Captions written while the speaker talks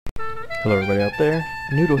Hello everybody out there,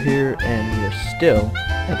 Noodle here, and we are still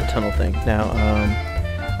at the tunnel thing. Now,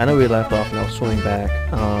 I know we left off and I was swimming back.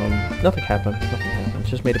 Nothing happened,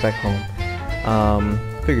 just made it back home.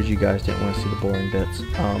 Figured you guys didn't want to see the boring bits.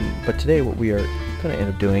 But today what we are going to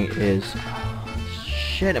end up doing is,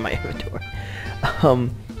 shit in my inventory.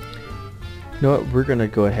 You know what, we're going to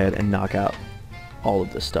go ahead and knock out all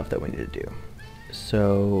of the stuff that we need to do.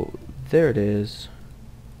 So, there it is.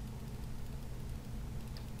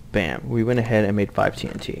 Bam, we went ahead and made 5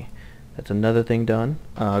 TNT. That's another thing done.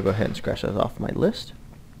 I'll go ahead and scratch that off my list.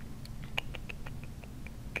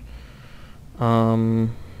 There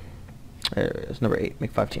it is, number 8,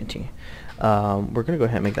 make 5 TNT. We're going to go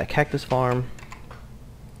ahead and make that cactus farm.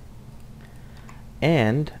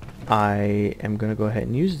 And I am going to go ahead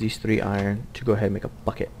and use these 3 iron to go ahead and make a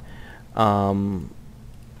bucket.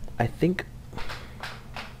 I think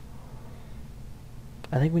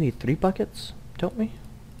we need 3 buckets, don't we?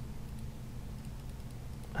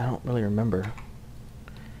 I don't really remember.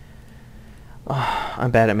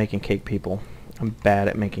 I'm bad at making cake, people. I'm bad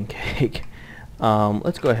at making cake.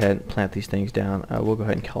 Let's go ahead and plant these things down. We'll go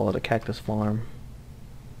ahead and call it a cactus farm.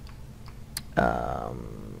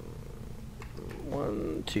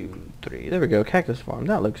 1, 2, 3. There we go. Cactus farm.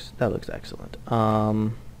 That looks excellent.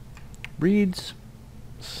 Reeds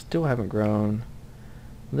still haven't grown.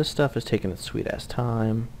 This stuff is taking its sweet ass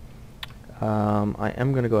time. I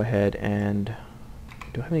am gonna go ahead and.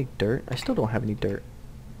 Do I have any dirt? I still don't have any dirt.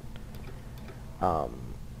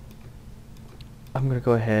 I'm gonna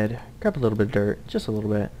go ahead, grab a little bit of dirt, just a little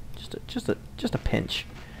bit, just a pinch.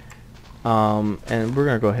 And we're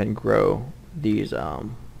gonna go ahead and grow these. We're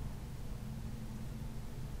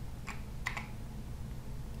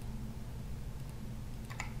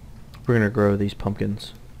gonna grow these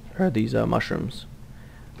pumpkins or these mushrooms.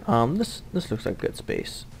 This looks like good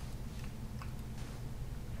space.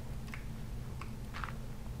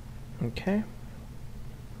 Okay.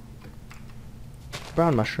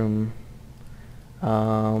 Brown mushroom.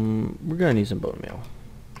 We're gonna need some bone meal.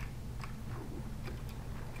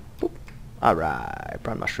 Boop. Alright,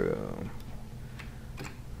 brown mushroom.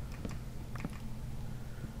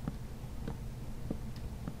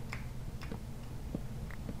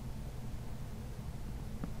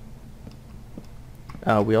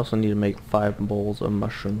 We also need to make 5 bowls of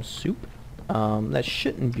mushroom soup. That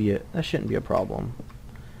shouldn't be a problem.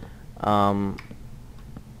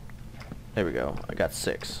 There we go. I got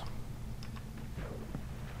 6.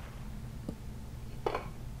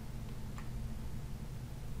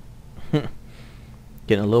 Getting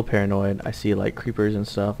a little paranoid. I see like creepers and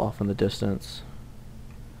stuff off in the distance.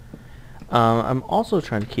 I'm also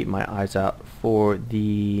trying to keep my eyes out for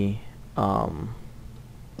the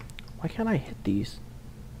why can't I hit these?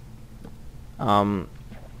 For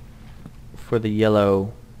the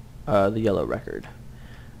yellow record.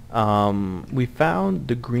 We found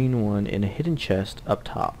the green one in a hidden chest up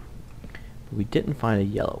top, but we didn't find a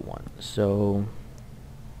yellow one. So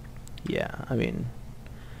yeah, I mean,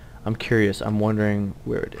 I'm curious. I'm wondering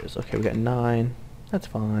where it is. Okay, we got 9. That's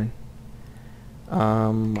fine.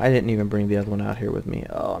 I didn't even bring the other one out here with me.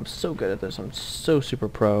 Oh, I'm so good at this. I'm so super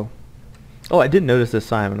pro. Oh, I did notice this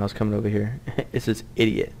sign when I was coming over here. It says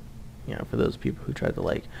idiot. You know, for those people who try to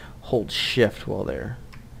like hold shift while they're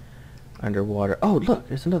underwater. Oh, look,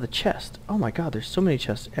 there's another chest. Oh my god, there's so many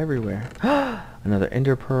chests everywhere. Another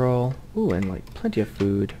ender pearl. Ooh, and like plenty of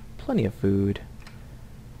food. Plenty of food.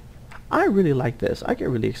 I really like this. I get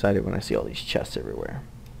really excited when I see all these chests everywhere.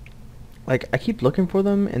 Like, I keep looking for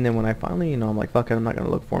them, and then when I finally, you know, I'm like, fuck it, I'm not going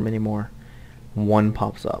to look for them anymore. One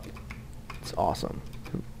pops up. It's awesome.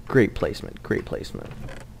 Great placement. Great placement.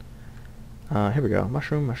 Here we go.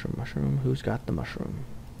 Mushroom, mushroom, mushroom. Who's got the mushroom?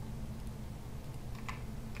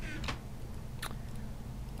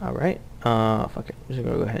 Alright, fuck it. I'm just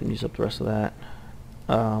gonna go ahead and use up the rest of that.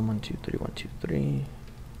 1, 2, 3, 1, 2, 3.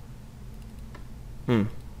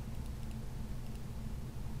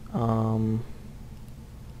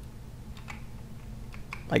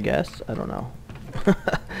 I guess? I don't know.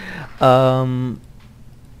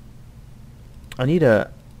 I need a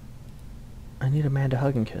man to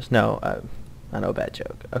hug and kiss. No, I know, bad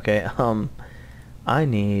joke. Okay, I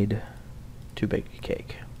need to bake a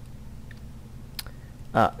cake.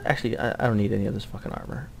 Actually, I don't need any of this fucking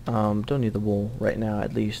armor. Don't need the wool right now,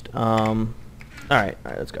 at least. Alright,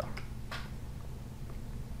 let's go.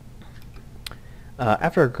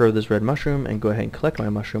 After I grow this red mushroom and go ahead and collect my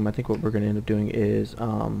mushroom, I think what we're going to end up doing is,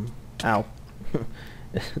 ow.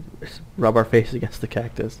 Rub our face against the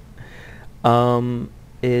cactus. How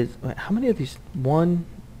many of these? 1,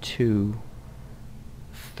 2,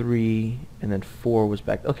 3, and then 4 was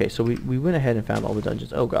back. Okay, so we went ahead and found all the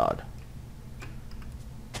dungeons. Oh god.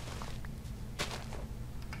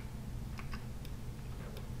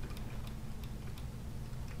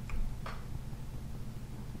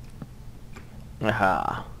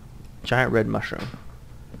 Aha. Giant red mushroom.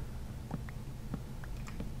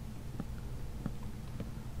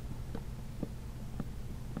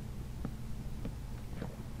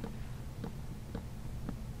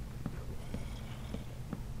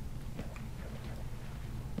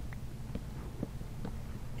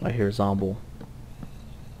 I hear Zomble.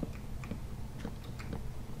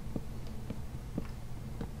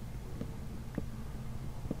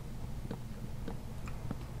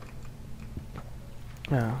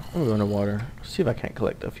 Yeah, I'm going to water. See if I can't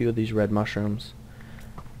collect a few of these red mushrooms.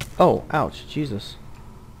 Oh, ouch, Jesus.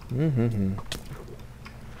 Mm-hmm.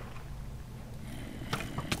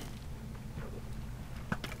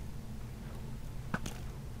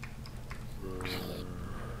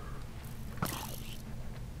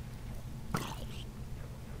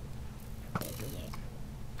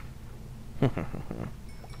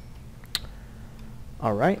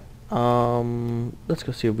 Alright, let's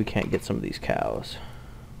go see if we can't get some of these cows.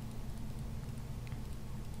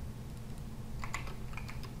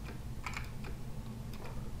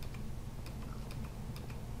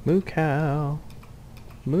 Moo cow.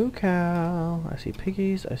 Moo cow. I see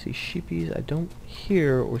piggies, I see sheepies, I don't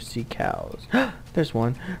hear or see cows. There's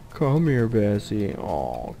one. Come here, Bessie.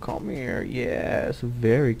 Oh, come here. Yes,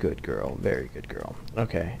 very good girl, very good girl.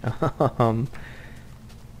 Okay.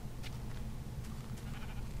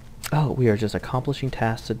 Oh, we are just accomplishing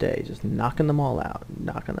tasks today, just knocking them all out,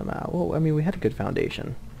 knocking them out. Well, I mean, we had a good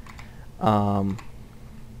foundation. Come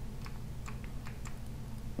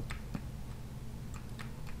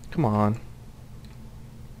on.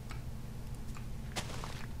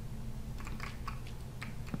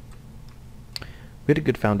 We had a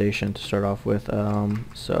good foundation to start off with,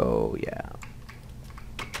 so yeah.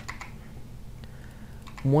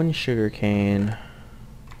 One sugar cane.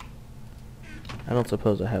 I don't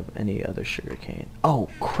suppose I have any other sugar cane. Oh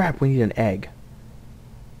crap, we need an egg.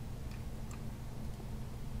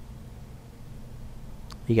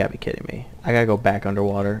 You gotta be kidding me. I gotta go back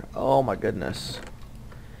underwater. Oh my goodness.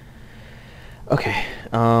 Okay,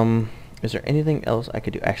 is there anything else I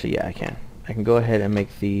could do? Actually, yeah, I can. I can go ahead and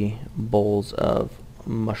make the bowls of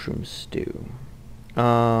mushroom stew.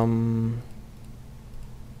 Bam,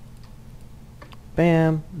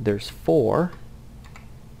 there's 4.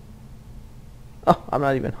 Oh, I'm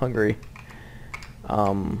not even hungry.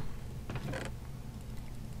 All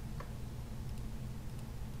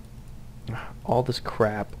this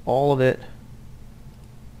crap, all of it.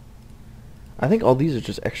 I think all these are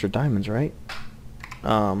just extra diamonds, right?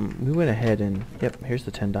 We went ahead and, yep, here's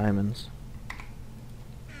the 10 diamonds.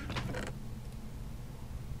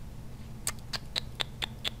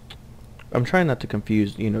 I'm trying not to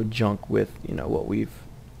confuse, you know, junk with, you know, what we've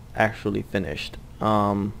actually finished.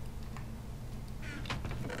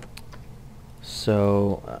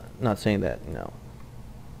 So, not saying that, you know,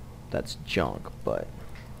 that's junk, but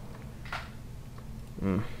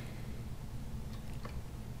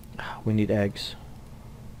we need eggs.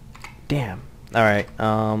 Damn. Alright,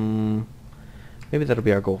 maybe that'll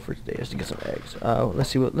be our goal for today, is to get some eggs. Let's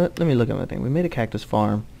see, let me look at my thing. We made a cactus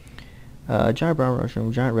farm, giant brown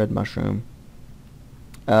mushroom, giant red mushroom.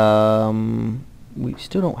 We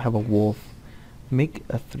still don't have a wolf. Make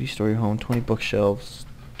a 3-story home, 20 bookshelves,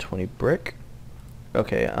 20 brick.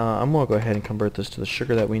 Okay, I'm gonna go ahead and convert this to the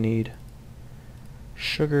sugar that we need.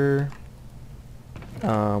 Sugar,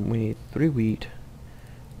 we need 3 wheat,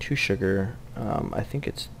 2 sugar, I think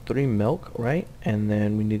it's 3 milk, right? And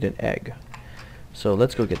then we need an egg. So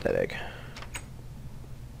let's go get that egg.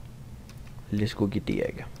 Let's go get the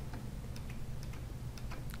egg.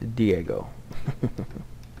 Diego.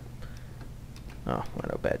 Oh, I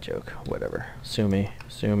know, bad joke. Whatever. Sue me.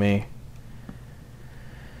 Sue me.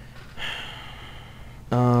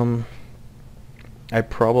 I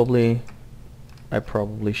probably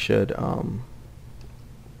should,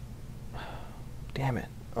 damn it.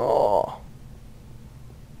 Oh.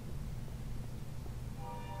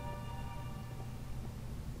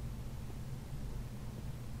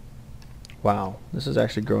 Wow, this is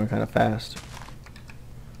actually growing kind of fast.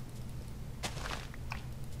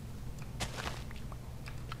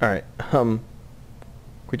 Alright,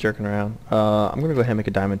 quit jerking around. I'm gonna go ahead and make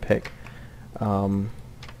a diamond pick.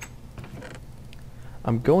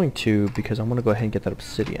 I'm going to, because I'm gonna go ahead and get that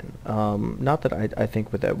obsidian. Not that I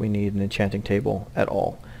think with that we need an enchanting table at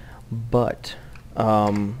all, but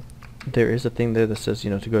there is a thing there that says, you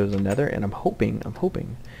know, to go to the Nether, and I'm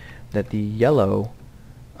hoping that the yellow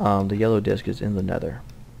disc is in the Nether.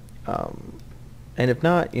 And if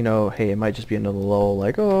not, you know, hey, it might just be another lull,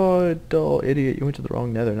 like, oh, dull idiot, you went to the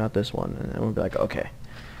wrong Nether, not this one, and we'll be like, okay,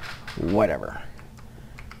 whatever.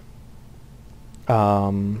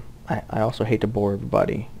 I I also hate to bore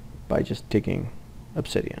everybody by just digging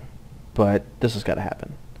obsidian, but this has got to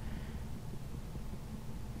happen.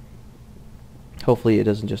 Hopefully it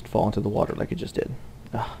doesn't just fall into the water like it just did.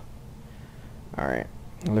 Ugh. Alright,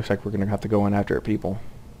 it looks like we're going to have to go in after it, people.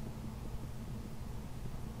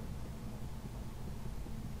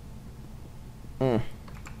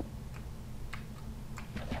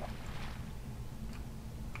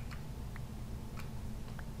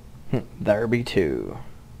 There be two.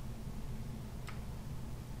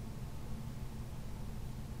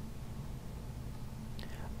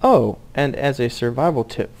 Oh, and as a survival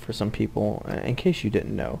tip for some people, in case you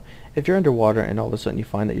didn't know, if you're underwater and all of a sudden you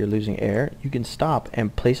find that you're losing air, you can stop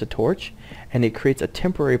and place a torch, and it creates a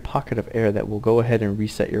temporary pocket of air that will go ahead and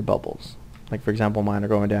reset your bubbles. Like, for example, mine are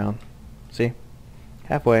going down. See?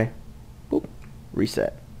 Halfway. Boop.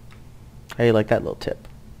 Reset. How you like that little tip?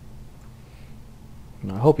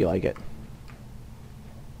 I hope you like it.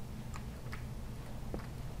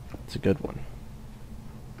 It's a good one.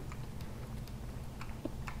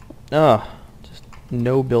 Just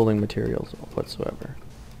no building materials whatsoever.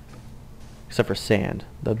 Except for sand,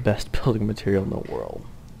 the best building material in the world.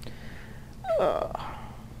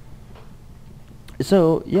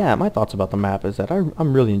 So, yeah, my thoughts about the map is that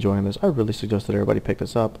I'm really enjoying this. I really suggest that everybody pick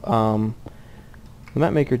this up. The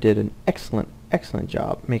map maker did an excellent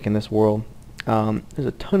job making this world. There's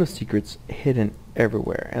a ton of secrets hidden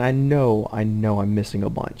everywhere, and I know I'm missing a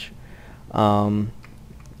bunch. I'm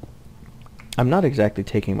not exactly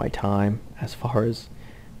taking my time as far as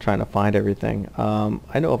trying to find everything.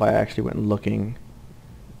 I know if I actually went looking,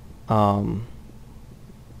 yeah,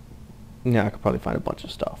 I could probably find a bunch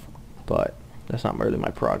of stuff, but that's not really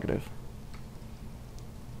my prerogative.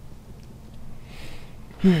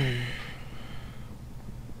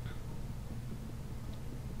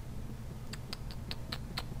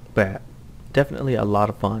 But definitely a lot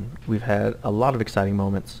of fun. We've had a lot of exciting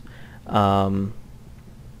moments. I'm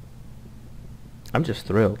just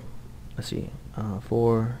thrilled. Let's see,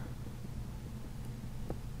 4,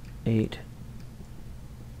 8.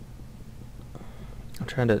 I'm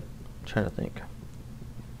trying to think.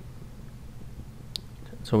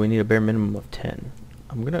 So we need a bare minimum of 10.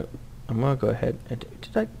 I'm gonna go ahead and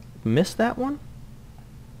did I miss that one?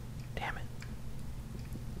 Damn it.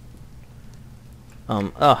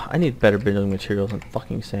 I need better building materials than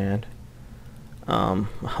fucking sand. I'm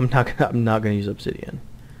not gonna use obsidian.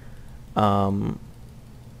 I'll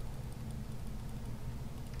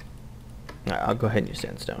go ahead and use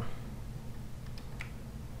sandstone.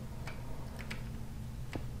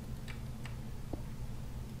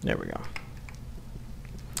 There we go.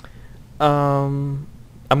 I'm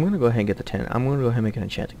gonna go ahead and get the 10. I'm gonna go ahead and make an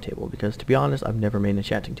enchanting table because, to be honest, I've never made an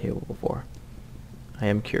enchanting table before. I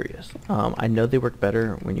am curious. I know they work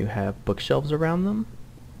better when you have bookshelves around them,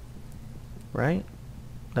 right?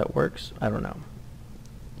 That works? I don't know.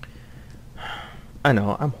 I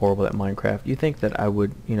know, I'm horrible at Minecraft. You think that I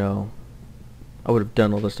would, you know, I would have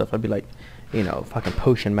done all this stuff. I'd be like, you know, fucking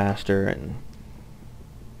potion master and,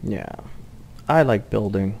 yeah. I like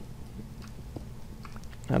building.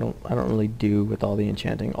 I don't really do with all the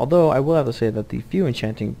enchanting. Although I will have to say that the few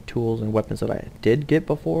enchanting tools and weapons that I did get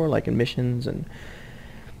before, like in missions and,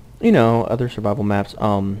 you know, other survival maps,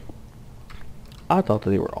 I thought that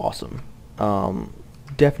they were awesome.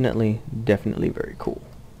 Definitely very cool.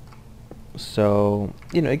 So,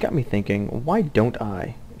 you know, it got me thinking, why don't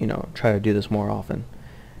I, you know, try to do this more often?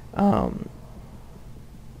 So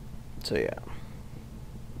yeah.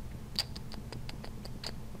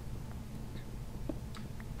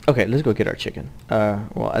 Okay, let's go get our chicken.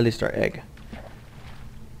 Well, at least our egg.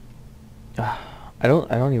 I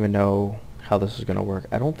don't even know how this is gonna work.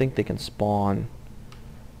 I don't think they can spawn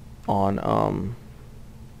on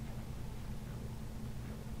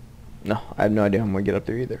no, I have no idea how I'm gonna get up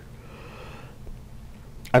there either.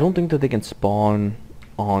 I don't think that they can spawn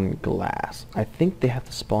on glass. I think they have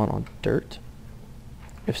to spawn on dirt.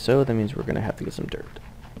 If so, that means we're gonna have to get some dirt.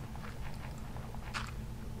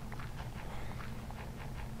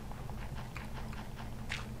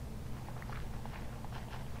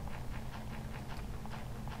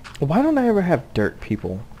 Why don't I ever have dirt,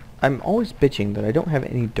 people? I'm always bitching that I don't have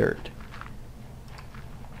any dirt.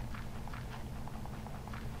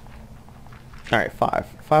 Alright, 5.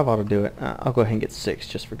 5 ought to do it. I'll go ahead and get 6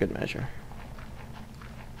 just for good measure.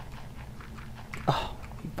 Oh,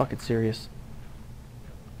 you fucking serious?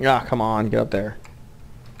 Ah, come on, get up there.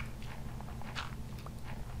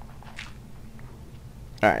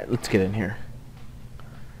 Alright, let's get in here.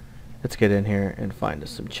 Let's get in here and find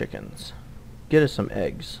us some chickens. Get us some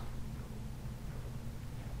eggs.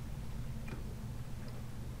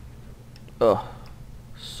 Ugh,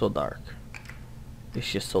 So dark.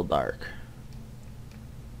 It's just so dark.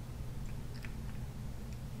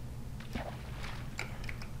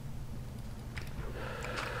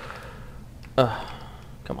 Ugh,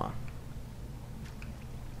 come on.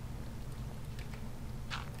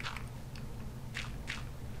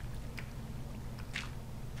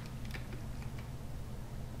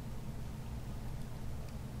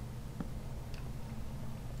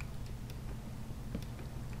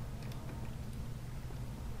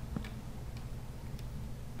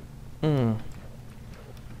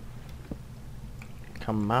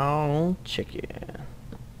 Come on, chicken.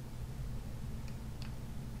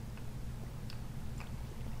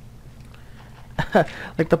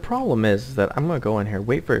 Like, the problem is that I'm gonna go in here,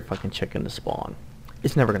 wait for a fucking chicken to spawn.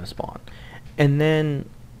 It's never gonna spawn. And then,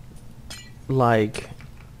 like,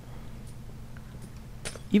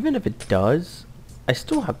 even if it does, I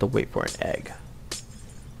still have to wait for an egg.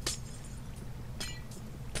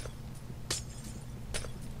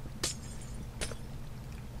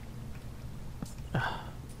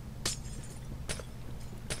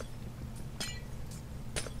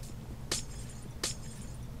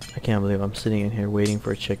 I can't believe I'm sitting in here waiting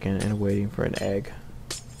for a chicken and waiting for an egg.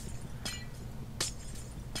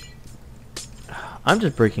 I'm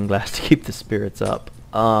just breaking glass to keep the spirits up.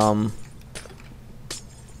 I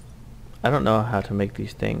don't know how to make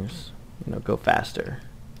these things, you know, go faster.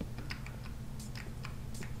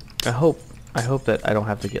 I hope that I don't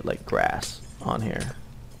have to get like grass on here.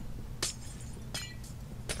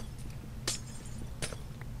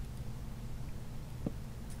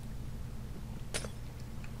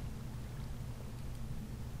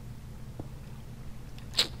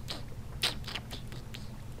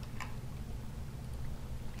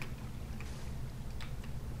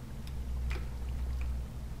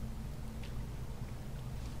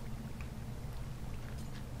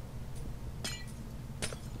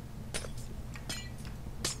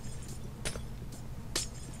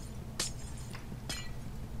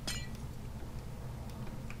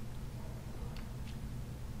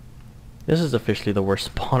 This is officially the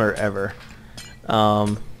worst spawner ever.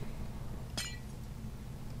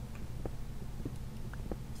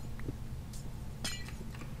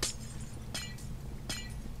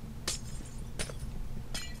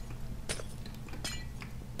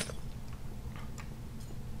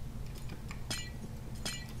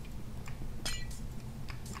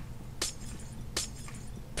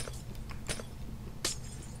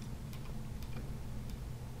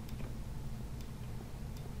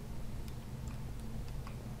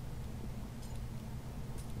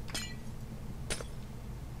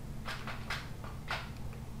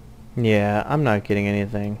 Yeah, I'm not getting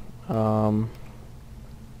anything. There's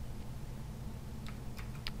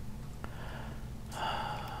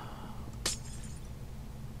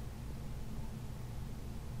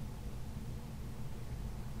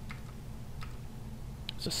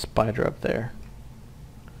a spider up there.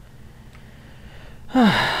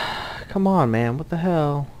 Come on, man. What the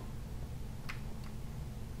hell?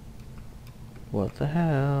 What the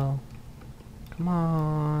hell? Come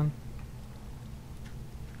on.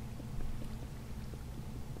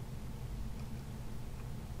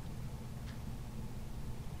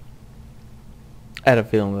 I had a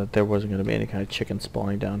feeling that there wasn't going to be any kind of chicken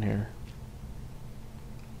spawning down here.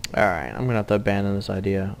 Alright, I'm going to have to abandon this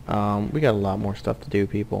idea. We got a lot more stuff to do,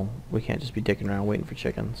 people. We can't just be dicking around waiting for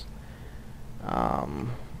chickens.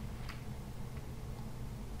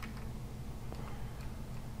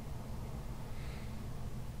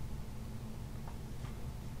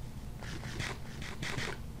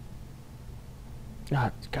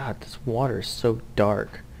 God, this water is so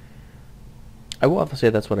dark. I will have to say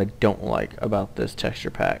that's what I don't like about this texture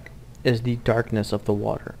pack, is the darkness of the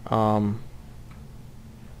water.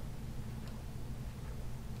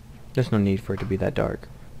 There's no need for it to be that dark.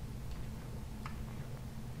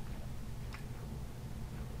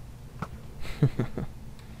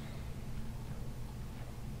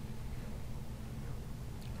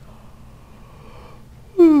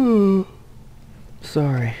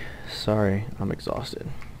 Sorry, I'm exhausted.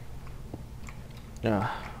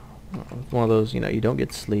 It's one of those, you know, you don't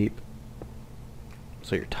get sleep,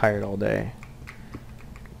 so you're tired all day.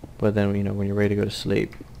 But then, you know, when you're ready to go to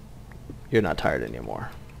sleep, you're not tired anymore.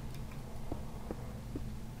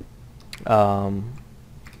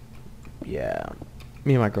 Yeah,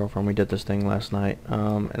 me and my girlfriend, we did this thing last night,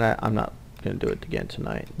 and I'm not gonna do it again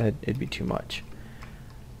tonight. It'd be too much.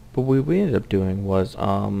 But what we ended up doing was,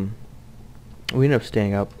 we ended up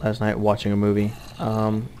staying up last night watching a movie,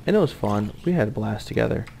 and it was fun. We had a blast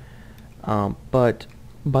together. But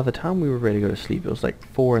by the time we were ready to go to sleep, it was like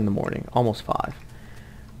 4 in the morning, almost 5.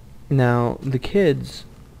 Now, the kids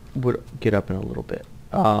would get up in a little bit.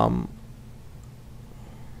 The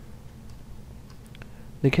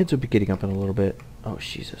kids would be getting up in a little bit. Oh,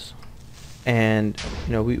 Jesus. And,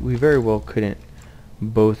 you know, we very well couldn't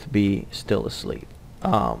both be still asleep.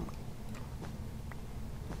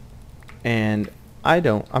 And I'm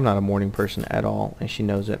not a morning person at all, and she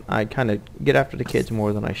knows it. I kind of get after the kids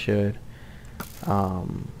more than I should,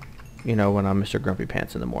 you know, when I'm Mr. Grumpy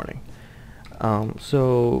Pants in the morning.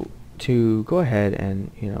 So to go ahead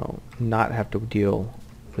and, you know, not have to deal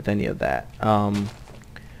with any of that,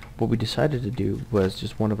 what we decided to do was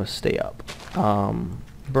just one of us stay up,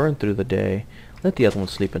 burn through the day, let the other one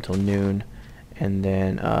sleep until noon, and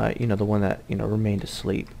then, you know, the one that, you know, remained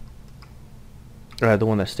asleep, the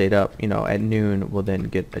one that stayed up, you know, at noon will then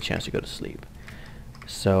get a chance to go to sleep.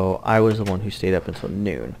 So I was the one who stayed up until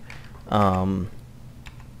noon.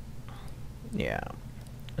 Yeah.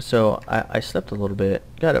 So I slept a little bit,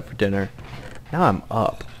 got up for dinner. Now I'm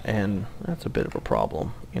up, and that's a bit of a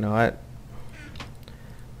problem. You know, I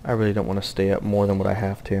really don't want to stay up more than what I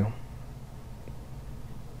have to.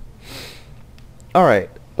 All right.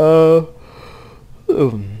 Nom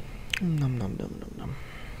nom nom nom nom.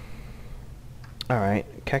 All right.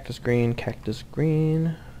 Cactus green, cactus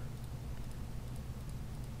green.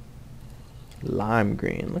 Lime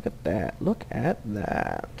green. Look at that. Look at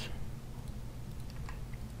that.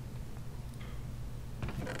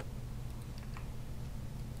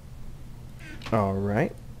 All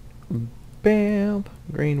right. Bam.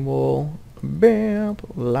 Green wool. Bam.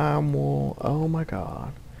 Lime wool. Oh my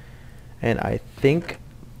god. And I think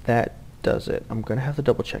that does it. I'm gonna have to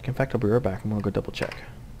double check. In fact, I'll be right back. I'm gonna go double check.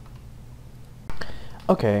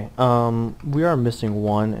 Okay, we are missing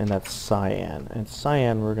one, and that's cyan. And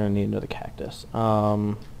cyan, we're gonna need another cactus. I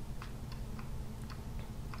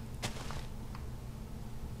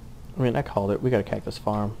mean, I called it. We got a cactus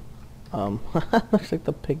farm. Looks like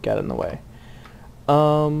the pig got in the way.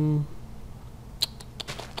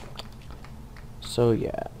 So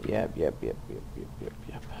yeah, yep.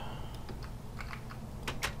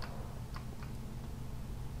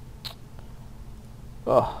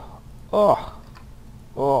 Oh.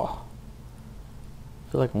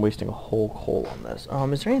 I feel like I'm wasting a whole coal on this.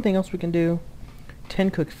 Is there anything else we can do?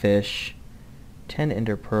 10 cooked fish, 10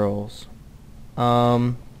 ender pearls.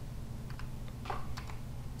 At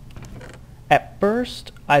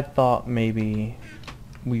first, I thought maybe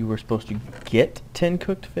we were supposed to get 10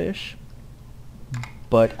 cooked fish,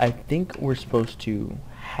 but I think we're supposed to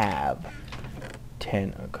have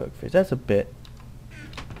 10 uncooked fish. That's a bit,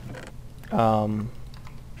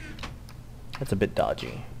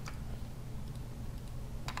 dodgy.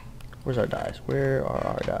 Where's our dyes? Where are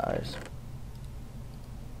our dyes?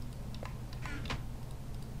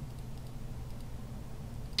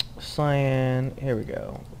 Cyan, here we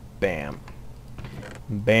go. Bam.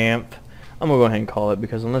 Bamf. I'm gonna go ahead and call it,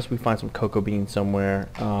 because unless we find some cocoa beans somewhere,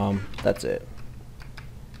 that's it.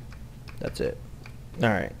 That's it.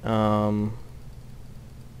 Alright,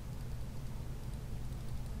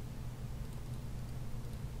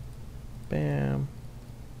 bam.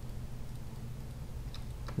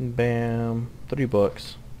 Bam. 3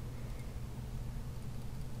 books.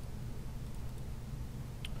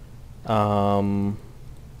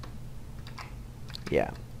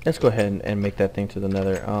 Yeah. Let's go ahead and make that thing to the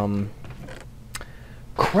nether.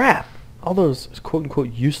 Crap! All those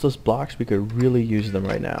quote-unquote useless blocks, we could really use them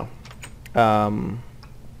right now. I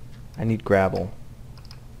need gravel.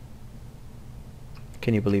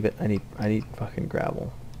 Can you believe it? I need fucking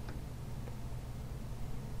gravel.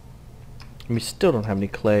 We still don't have any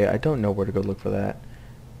clay. I don't know where to go look for that.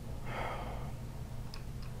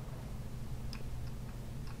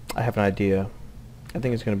 I have an idea. I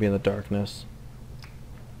think it's going to be in the darkness.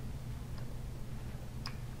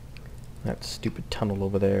 That stupid tunnel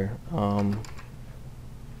over there. Oh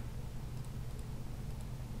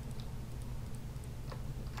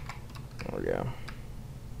yeah.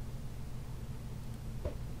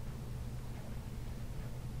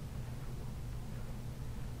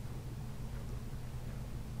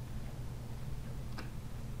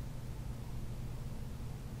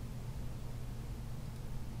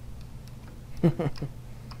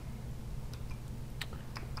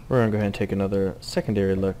 We're gonna go ahead and take another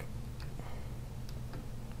secondary look.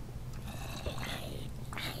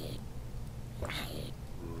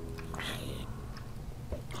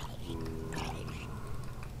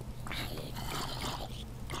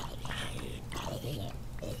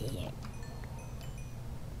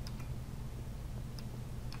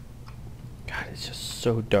 God, it's just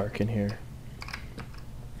so dark in here.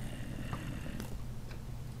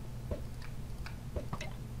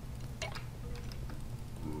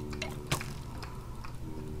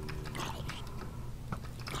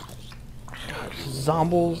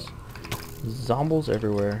 zombies. Zombies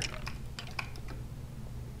everywhere.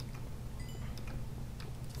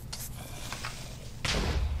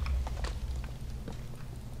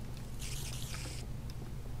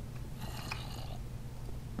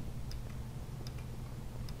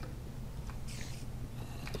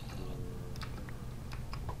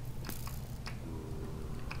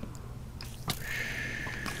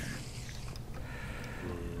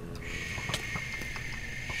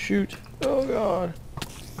 Shoot. Oh god.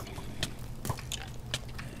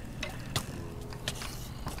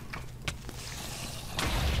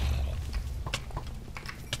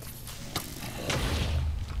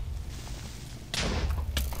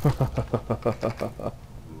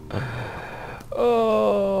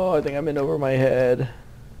 Oh, I think I'm in over my head.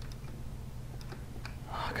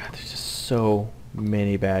 Oh god, there's just so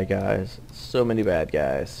many bad guys. So many bad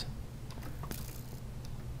guys.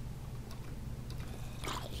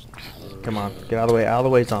 Come on, get out of the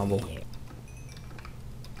way, zombie.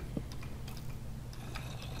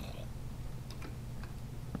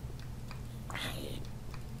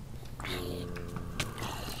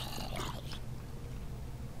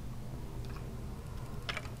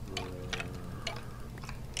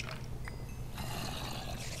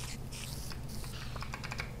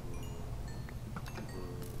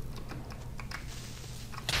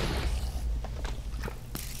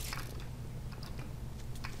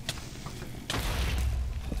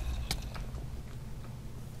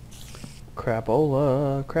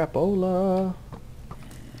 Crapola, crapola.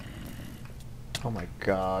 Oh my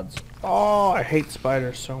god. Oh, I hate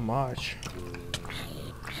spiders so much.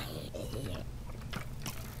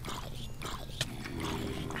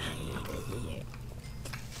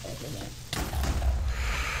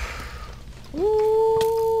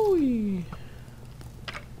 Ooh.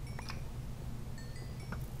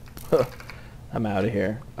 I'm out of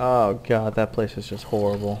here. Oh god, that place is just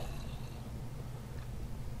horrible.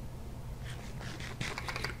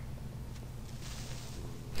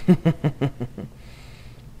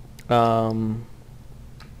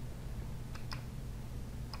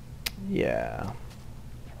 Yeah.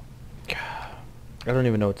 I don't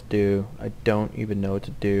even know what to do. I don't even know what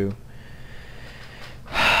to do.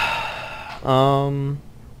 I'm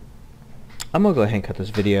gonna go ahead and cut this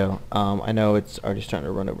video. I know it's already starting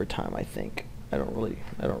to run over time, I think. I don't really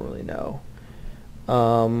know.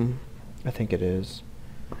 I think it is.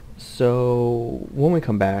 So when we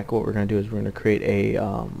come back, what we're gonna do is we're gonna create a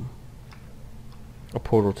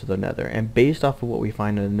portal to the Nether, and based off of what we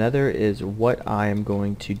find in the Nether is what I am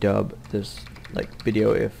going to dub this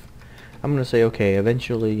video. If I'm gonna say, okay,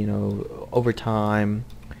 eventually, you know, over time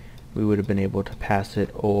we would have been able to pass it,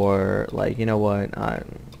 or like, you know what, I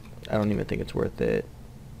don't even think it's worth it,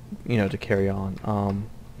 you know, to carry on.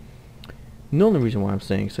 The only reason why I'm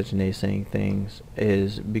saying such naysaying things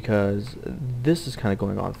is because this is kind of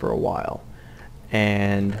going on for a while,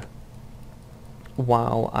 and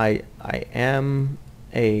while I am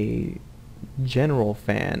a general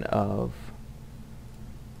fan of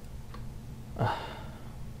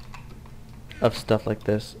stuff like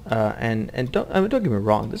this, and don't get me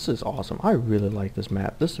wrong, this is awesome. I really like this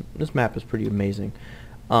map. This map is pretty amazing.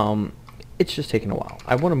 It's just taking a while.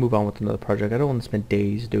 I want to move on with another project. I don't want to spend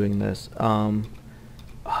days doing this,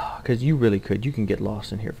 because you really could. You can get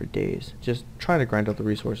lost in here for days just trying to grind out the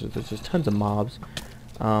resources. There's just tons of mobs.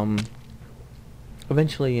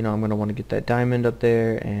 Eventually, you know, I'm going to want to get that diamond up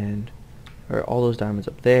there, or all those diamonds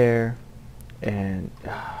up there, and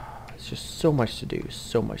it's just so much to do,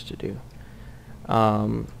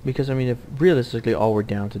 because I mean, if realistically all we're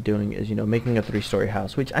down to doing is, you know, making a 3-story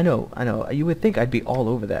house, which I know, you would think I'd be all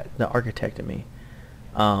over that, the architect in me,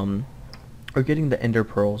 or getting the ender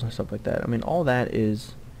pearls and stuff like that. I mean, all that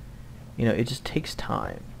is, you know, it just takes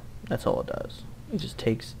time. That's all it does. It just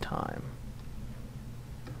takes time.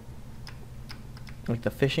 Like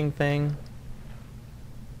the fishing thing.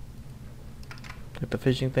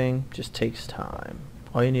 Just takes time.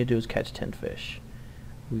 All you need to do is catch 10 fish.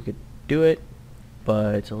 We could do it,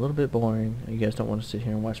 but it's a little bit boring. You guys don't want to sit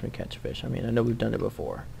here and watch me catch fish. I mean, I know we've done it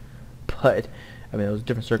before, but I mean, it was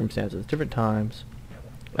different circumstances, different times.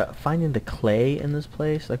 Finding the clay in this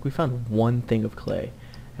place, like we found one thing of clay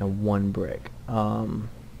and one brick.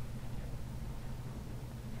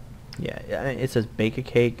 Yeah, it says bake a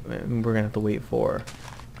cake. We're gonna have to wait for,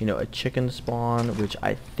 you know, a chicken to spawn, which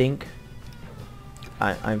I think,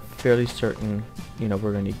 I'm fairly certain, you know,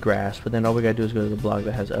 we're gonna need grass. But then all we gotta do is go to the blog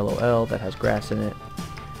that has LOL, that has grass in it.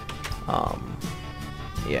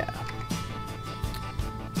 Yeah.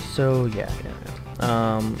 So yeah,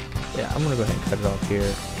 yeah, I'm gonna go ahead and cut it off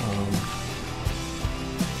here.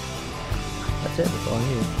 That's it. That's all I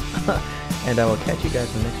need. And I will catch you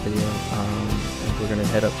guys in the next video. And we're going to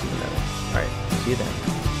head up to the Nether. Alright, see you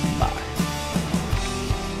then.